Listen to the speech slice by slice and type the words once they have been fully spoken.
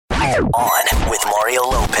On with Mario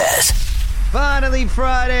Lopez. Finally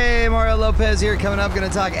Friday. Mario Lopez here coming up. Going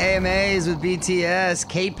to talk AMAs with BTS,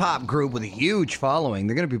 K-pop group with a huge following.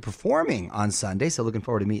 They're going to be performing on Sunday, so looking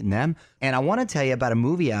forward to meeting them. And I want to tell you about a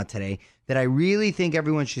movie out today that I really think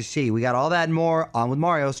everyone should see. We got all that and more on with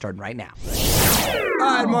Mario starting right now.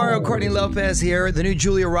 All right, Mario Courtney Lopez here. The new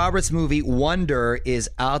Julia Roberts movie, Wonder, is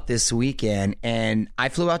out this weekend. And I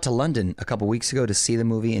flew out to London a couple weeks ago to see the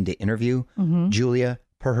movie and to interview Julia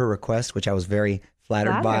per her request, which I was very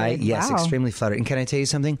flattered by. Yes, wow. Extremely flattered. And can I tell you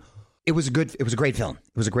something? It was a great film.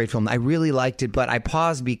 It was a great film. I really liked it, but I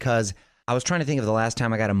paused because I was trying to think of the last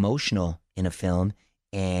time I got emotional in a film,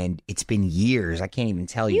 and it's been years. I can't even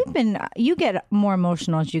tell you. You get more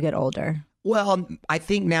emotional as you get older. Well, I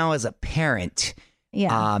think now as a parent,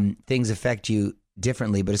 things affect you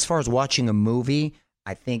differently. But as far as watching a movie,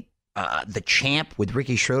 I think The Champ with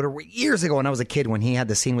Ricky Schroeder years ago when I was a kid, when he had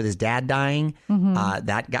the scene with his dad dying,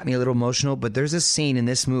 that got me a little emotional. But there's a scene in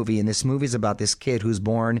this movie, and this movie is about this kid who's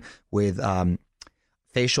born with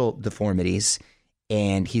facial deformities,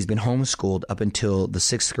 and he's been homeschooled up until the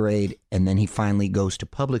 6th grade, and then he finally goes to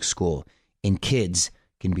public school. And kids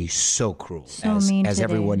can be so cruel, as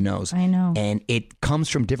everyone knows. I know. And it comes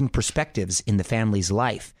from different perspectives in the family's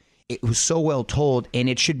life. It was so well told, and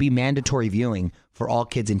it should be mandatory viewing for all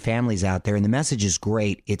kids and families out there. And the message is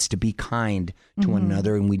great. It's to be kind to one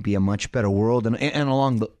another, and we'd be a much better world, and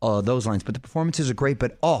along those lines. But the performances are great,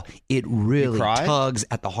 but it really tugs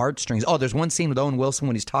at the heartstrings. Oh, there's one scene with Owen Wilson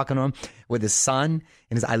when he's talking to him with his son,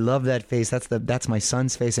 and I love that face. That's my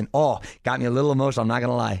son's face, and got me a little emotional, I'm not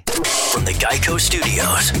going to lie. From the Geico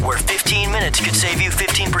Studios, where 15 minutes could save you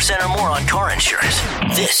 15% or more on car insurance.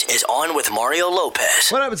 This is On with Mario Lopez.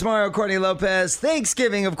 What up, it's Mario Courtney Lopez.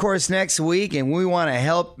 Thanksgiving, of course, next week, and we want to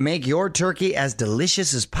help make your turkey as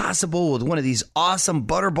delicious as possible with one of these awesome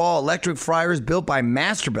Butterball electric fryers built by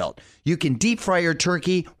Masterbuilt. You can deep fry your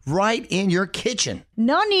turkey right in your kitchen.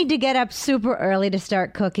 No need to get up super early to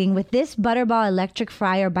start cooking. With this Butterball electric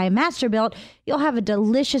fryer by Masterbuilt, you'll have a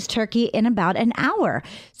delicious turkey in about an hour.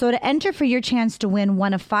 So to enter for your chance to win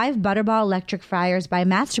one of 5 Butterball electric fryers by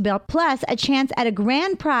Masterbuilt, plus a chance at a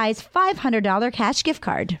grand prize $500 cash gift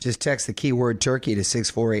card. Just text the keyword turkey to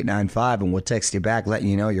 64895 and we'll text you back letting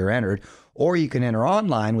you know you're entered. Or you can enter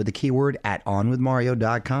online with the keyword at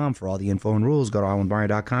onwithmario.com. For all the info and rules, go to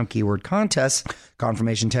onwithmario.com, keyword contest.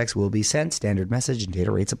 Confirmation text will be sent. Standard message and data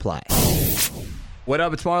rates apply. What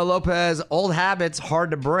up? It's Mario Lopez. Old habits,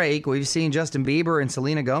 hard to break. We've seen Justin Bieber and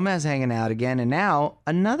Selena Gomez hanging out again. And now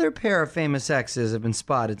another pair of famous exes have been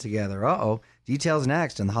spotted together. Details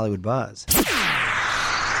next on the Hollywood Buzz.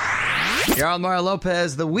 You're on Mario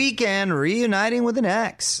Lopez. The Weeknd reuniting with an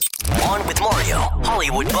ex. On with Mario,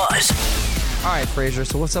 Hollywood Buzz. All right, Fraser,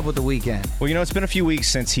 so what's up with The Weeknd? Well, it's been a few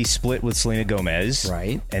weeks since he split with Selena Gomez.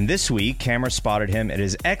 Right. And this week, cameras spotted him at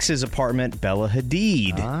his ex's apartment, Bella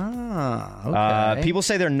Hadid. Okay. People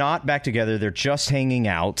say they're not back together. They're just hanging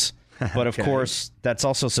out. But, of course, that's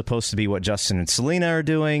also supposed to be what Justin and Selena are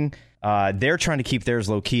doing. They're trying to keep theirs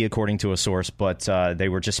low-key, according to a source, but they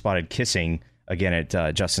were just spotted kissing again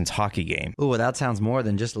at Justin's hockey game. Ooh, that sounds more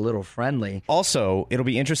than just a little friendly. Also, it'll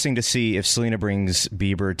be interesting to see if Selena brings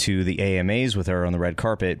Bieber to the AMAs with her on the red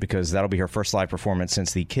carpet, because that'll be her first live performance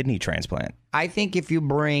since the kidney transplant. I think if you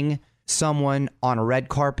bring someone on a red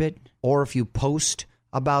carpet, or if you post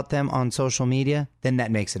about them on social media, then that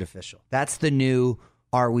makes it official. That's the new,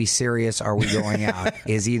 are we serious, are we going out,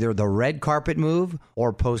 is either the red carpet move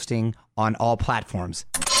or posting on all platforms.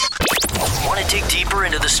 Want to dig deeper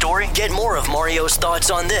into the story? Get more of Mario's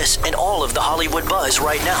thoughts on this and all of the Hollywood Buzz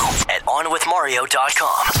right now at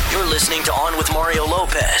onwithmario.com. You're listening to On with Mario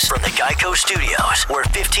Lopez from the Geico Studios, where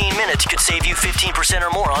 15 minutes could save you 15%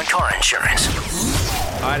 or more on car insurance.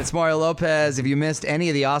 All right, it's Mario Lopez. If you missed any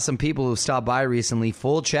of the awesome people who stopped by recently,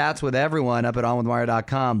 full chats with everyone up at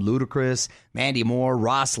onwithmario.com. Ludacris, Mandy Moore,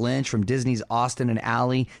 Ross Lynch from Disney's Austin and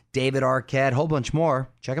Ally, David Arquette, whole bunch more.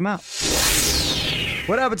 Check them out.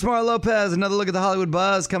 What up? It's Mario Lopez. Another look at the Hollywood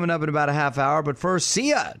Buzz coming up in about a half hour. But first,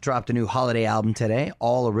 Sia dropped a new holiday album today,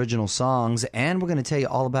 all original songs, and we're going to tell you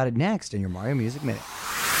all about it next in your Mario Music Minute.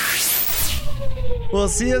 Well,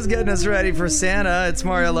 Sia's getting us ready for Santa. It's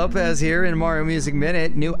Mario Lopez here in Mario Music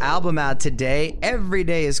Minute. New album out today. Every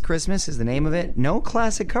Day is Christmas is the name of it. No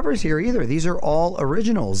classic covers here either. These are all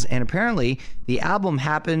originals. And apparently, the album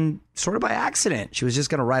happened sort of by accident. She was just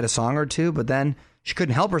going to write a song or two, but then she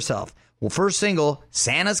couldn't help herself. Well, first single,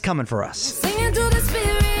 Santa's Coming for Us. Singing to the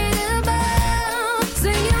spirit above,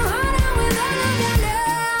 sing your heart out with all of your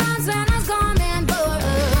love. Santa's coming for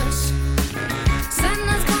us.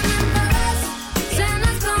 Santa's coming for us.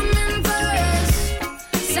 Santa's coming for us.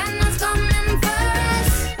 Santa's coming for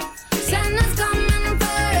us.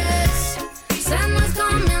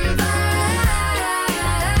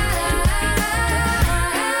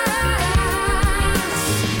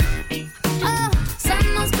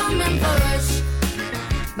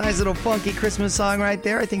 little funky Christmas song right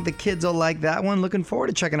there. I think the kids will like that one. Looking forward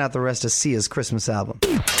to checking out the rest of Sia's Christmas album.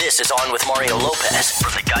 This is On with Mario Lopez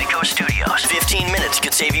from the Geico Studios. 15 minutes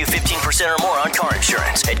could save you 15% or more on car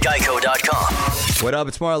insurance at geico.com. What up?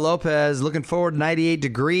 It's Mario Lopez. Looking forward to 98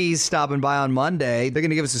 Degrees stopping by on Monday. They're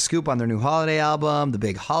going to give us a scoop on their new holiday album, the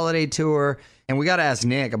big holiday tour. And we got to ask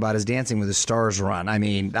Nick about his Dancing with the Stars run. I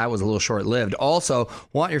mean, that was a little short-lived. Also,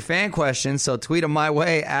 want your fan questions, so tweet them my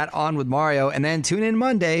way at On With Mario, and then tune in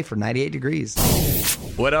Monday for 98 Degrees.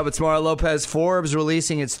 What up? It's Mario Lopez. Forbes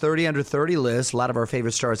releasing its 30 under 30 list. A lot of our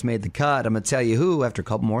favorite stars made the cut. I'm going to tell you who after a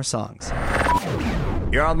couple more songs.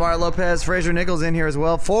 You're on Mario Lopez. Fraser Nichols in here as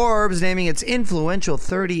well. Forbes naming its influential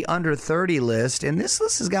 30 under 30 list. And this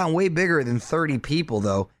list has gotten way bigger than 30 people,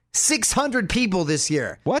 though. 600 people this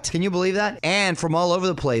year. What? Can you believe that? And from all over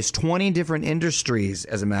the place, 20 different industries,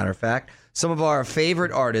 as a matter of fact. Some of our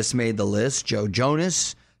favorite artists made the list. Joe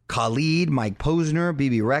Jonas, Khalid, Mike Posner,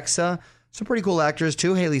 Bibi Rexha. Some pretty cool actors,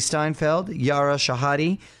 too. Haley Steinfeld, Yara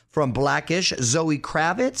Shahadi. From Blackish, Zoe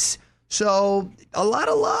Kravitz. So a lot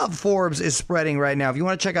of love Forbes is spreading right now. If you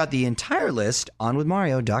want to check out the entire list,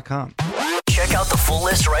 onwithmario.com. Check out the full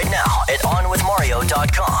list right now at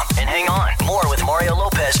onwithmario.com. And hang on, more with Mario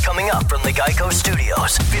Lopez coming up from the Geico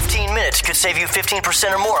Studios. 15 minutes could save you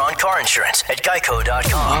 15% or more on car insurance at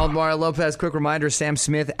geico.com. On Mario Lopez, quick reminder, Sam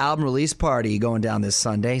Smith album release party going down this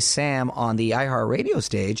Sunday. Sam on the iHeartRadio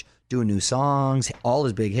stage doing new songs, all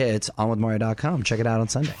his big hits, onwithmario.com. Check it out on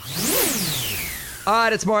Sunday. All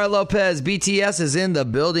right, it's Mario Lopez. BTS is in the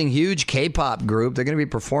building. Huge K-pop group. They're going to be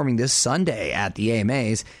performing this Sunday at the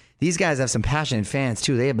AMAs. These guys have some passionate fans,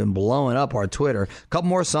 too. They have been blowing up our Twitter. A couple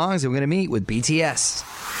more songs, and we're going to meet with BTS.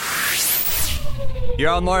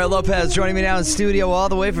 You're on Mario Lopez. Joining me now in studio all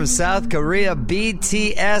the way from South Korea,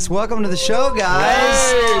 BTS. Welcome to the show,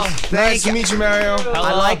 guys. Hey, nice to meet you, Mario.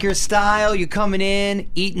 I like your style. You're coming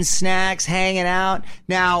in, eating snacks, hanging out.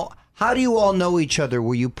 Now, how do you all know each other?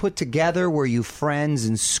 Were you put together? Were you friends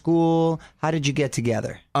in school? How did you get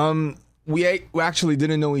together? We actually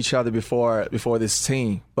didn't know each other before this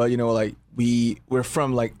team, but you know, like we're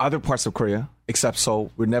from like other parts of Korea except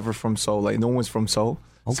Seoul. We're never from Seoul. Like no one's from Seoul.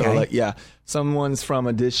 Okay. So like yeah, someone's from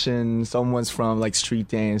audition, someone's from like street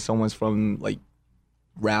dance, someone's from like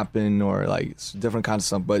rapping or like different kinds of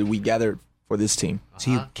stuff. But we gathered for this team. So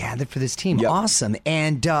you gathered for this team. Yep. Awesome.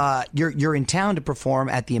 And you're in town to perform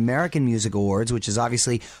at the American Music Awards, which is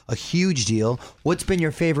obviously a huge deal. What's been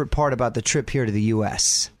your favorite part about the trip here to the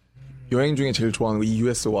U.S.? 여행 중에 제일 좋아하는 거 이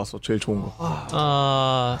US에 와서 제일 좋은 거.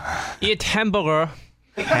 Eat hamburger.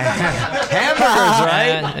 Hamburgers,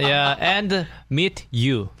 right? And meet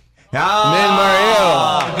you.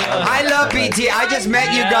 I love BTS. I just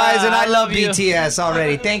met you guys, and I love BTS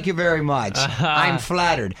already. Thank you very much. I'm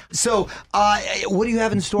flattered. So, what do you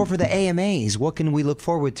have in store for the AMAs? What can we look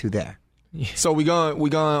forward to there? So we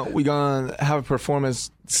gonna have a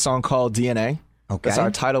performance song called DNA. Okay. That's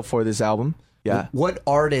our title for this album. Yeah. What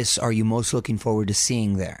artists are you most looking forward to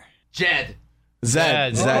seeing there? Zed.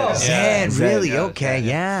 Zed. Zed, really? yeah, Okay,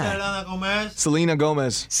 yeah. Selena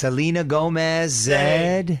Gomez. Selena Gomez,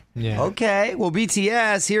 Zed. Yeah. Okay, well,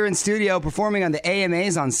 BTS here in studio performing on the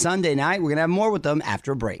AMAs on Sunday night. We're going to have more with them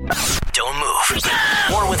after a break. Don't move.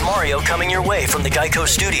 More with Mario coming your way from the Geico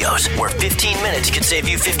Studios, where 15 minutes could save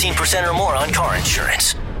you 15% or more on car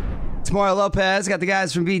insurance. It's Mario Lopez. Got the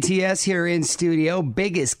guys from BTS here in studio.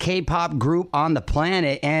 Biggest K-pop group on the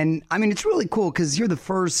planet. And, I mean, it's really cool because you're the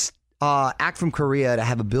first act from Korea to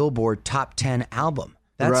have a Billboard Top 10 album.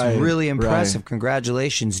 That's really impressive. Right.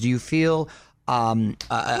 Congratulations. Do you feel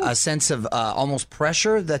a sense of almost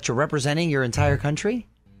pressure that you're representing your entire country?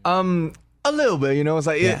 A little bit, you know. It's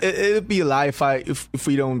like it'd be a lie if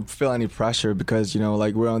we don't feel any pressure because, you know,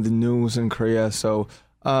 like we're on the news in Korea. So,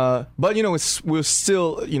 but you know, we're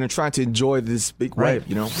still, you know, trying to enjoy this big wave,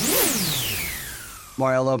 you know.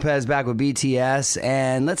 Mario Lopez back with BTS,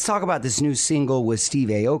 and let's talk about this new single with Steve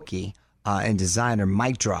Aoki and designer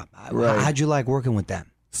Mic Drop. How'd you like working with them?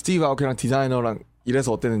 Steve Aoki랑 디자이너랑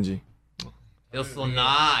일해서 어땠는지? It was so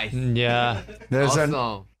nice. Yeah.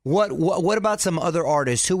 Awesome. What about some other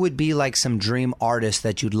artists? Who would be like some dream artists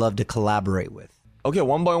that you'd love to collaborate with? Okay,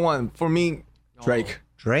 one by one. For me, Drake.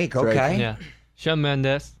 Drake, okay. Yeah. Shawn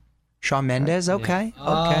Mendes. Shawn Mendes, okay.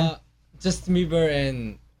 Okay. Justin Bieber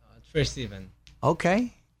and Trish Steven.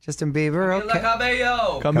 Okay. Justin Bieber, okay.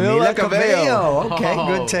 Camila Cabello. Okay,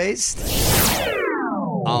 good taste.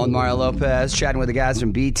 On Mario Lopez, chatting with the guys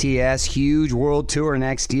from BTS. Huge world tour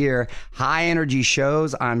next year. High energy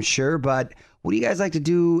shows, I'm sure, but what do you guys like to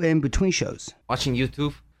do in between shows? Watching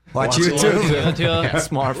YouTube. Watch YouTube. YouTube.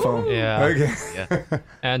 Smartphone. Yeah. Okay. Yeah.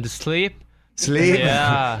 And sleep. Sleep?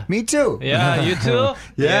 Yeah. Me too. Yeah, you too?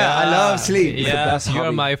 Yeah, I love sleep. It's the Yeah, best you're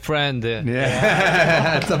hobby. my friend.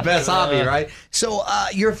 Yeah, it's the best hobby, right? So,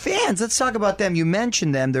 your fans, let's talk about them. You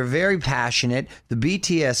mentioned them; they're very passionate. The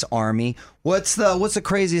BTS Army. What's the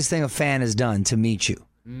craziest thing a fan has done to meet you?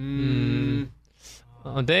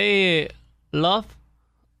 They love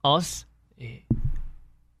us.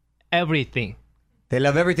 Everything. They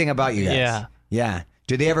love everything about you guys. Yeah. Yeah.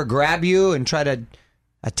 Do they ever grab you and try to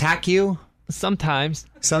attack you? Sometimes.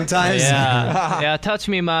 Sometimes. Yeah. Yeah. Touch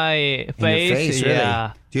me my In your face. face, really?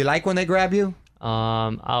 Yeah. Do you like when they grab you?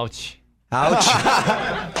 Ouch. Ouch.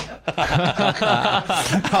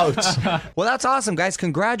 Ouch. Well, that's awesome, guys.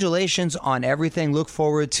 Congratulations on everything. Look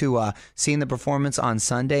forward to seeing the performance on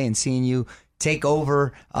Sunday and seeing you take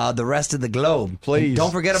over the rest of the globe. Please. And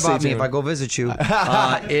don't forget Stay about me tuned. if I go visit you in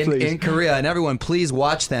Please. Korea. And everyone, please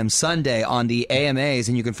watch them Sunday on the AMAs.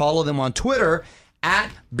 And you can follow them on Twitter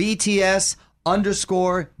at BTS_big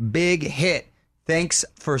hit. Thanks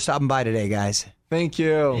for stopping by today, guys. Thank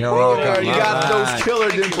you. You're welcome. You got All right. those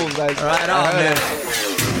killer dimples, guys. Right on, man.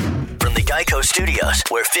 From the Geico Studios,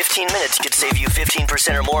 where 15 minutes could save you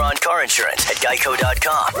 15% or more on car insurance at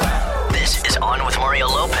geico.com. This is On with Mario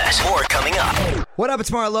Lopez. More coming up. What up?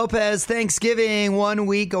 It's Mario Lopez. Thanksgiving 1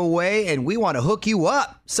 week away, and we want to hook you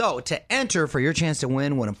up. So, to enter for your chance to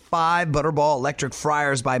win one of 5 Butterball electric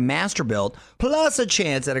fryers by Masterbuilt, plus a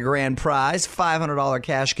chance at a grand prize, $500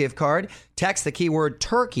 cash gift card, text the keyword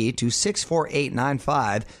turkey to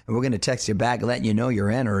 64895, and we're going to text you back letting you know you're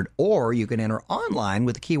entered, or you can enter online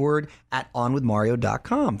with the keyword at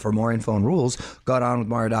onwithmario.com. For more info and rules, go to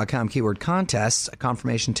onwithmario.com, keyword contests. A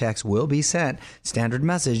confirmation text will be sent. Standard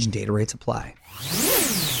message and data rates apply.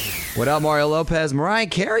 What up, Mario Lopez? Mariah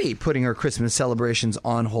Carey putting her Christmas celebrations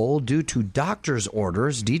on hold due to doctor's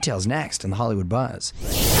orders. Details next in the Hollywood Buzz.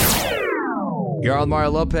 You're on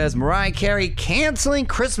Mario Lopez. Mariah Carey canceling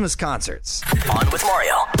Christmas concerts. On with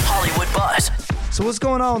Mario, Hollywood Buzz. So what's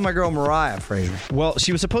going on with my girl Mariah, Fraser? Well,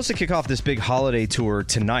 she was supposed to kick off this big holiday tour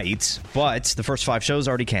tonight, but the first 5 shows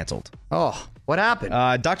already canceled. Oh, what happened?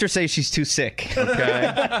 Doctors say she's too sick.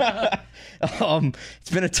 Okay. It's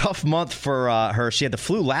been a tough month for her. She had the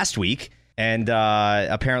flu last week, and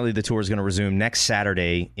apparently the tour is going to resume next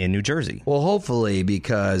Saturday in New Jersey. Well, hopefully,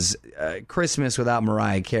 because Christmas without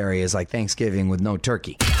Mariah Carey is like Thanksgiving with no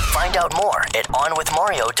turkey. Find out more at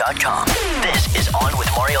onwithmario.com. This is On with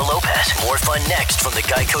Mario Lopez. More fun next from the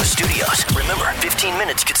Geico Studios. Remember, 15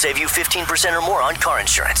 minutes could save you 15% or more on car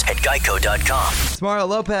insurance at geico.com. It's Mario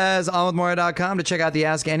Lopez, onwithmario.com to check out the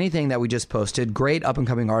Ask Anything that we just posted. Great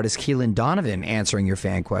up-and-coming artist Keelan Donovan answering your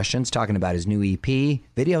fan questions, talking about his new EP.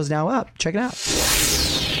 Video's now up. Check it out.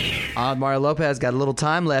 Mario Lopez, got a little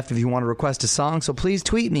time left if you want to request a song, so please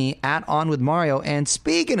tweet me at onwithmario. And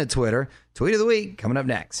speaking of Twitter, Tweet of the Week coming up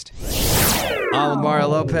next. On with Mario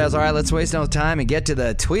Lopez. All right, let's waste no time and get to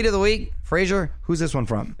the Tweet of the Week. Fraser, who's this one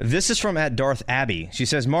from? This is from @Darth Abbey. She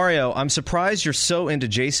says, Mario, I'm surprised you're so into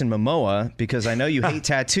Jason Momoa because I know you hate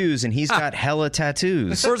tattoos and he's got hella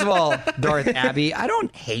tattoos. First of all, Darth Abbey, I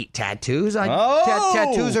don't hate tattoos. Oh!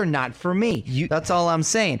 Tattoos are not for me. That's all I'm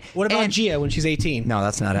saying. What about And- Gia when she's 18? No,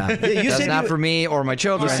 that's not happening. Yeah, you That's said not you- for me or my You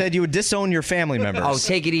children. said you would disown your family members. Oh,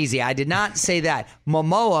 take it easy. I did not say that.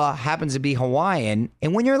 Momoa happens to be Hawaiian,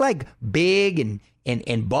 and when you're like big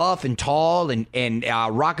and buff and tall and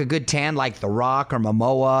rock a good tan like The Rock or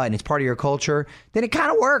Momoa, and it's part of your culture, then it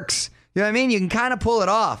kind of works. You know what I mean? You can kind of pull it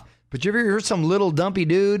off. But if you're some little dumpy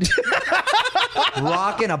dude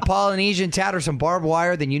rocking a Polynesian tat or some barbed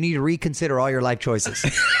wire, then you need to reconsider all your life choices.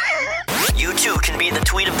 You too can be the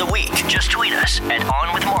Tweet of the Week. Just tweet us at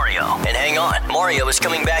On with Mario. And hang on, Mario is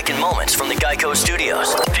coming back in moments from the Geico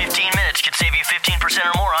Studios. 15 minutes could save you 15%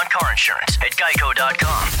 or more on car insurance at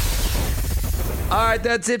geico.com. All right,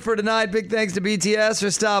 that's it for tonight. Big thanks to BTS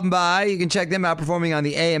for stopping by. You can check them out performing on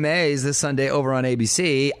the AMAs this Sunday over on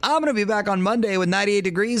ABC. I'm going to be back on Monday with 98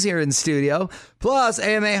 Degrees here in the studio, plus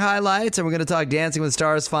AMA highlights, and we're going to talk Dancing with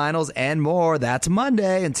Stars finals and more. That's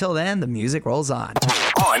Monday. Until then, the music rolls on.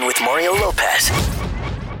 On with Mario Lopez.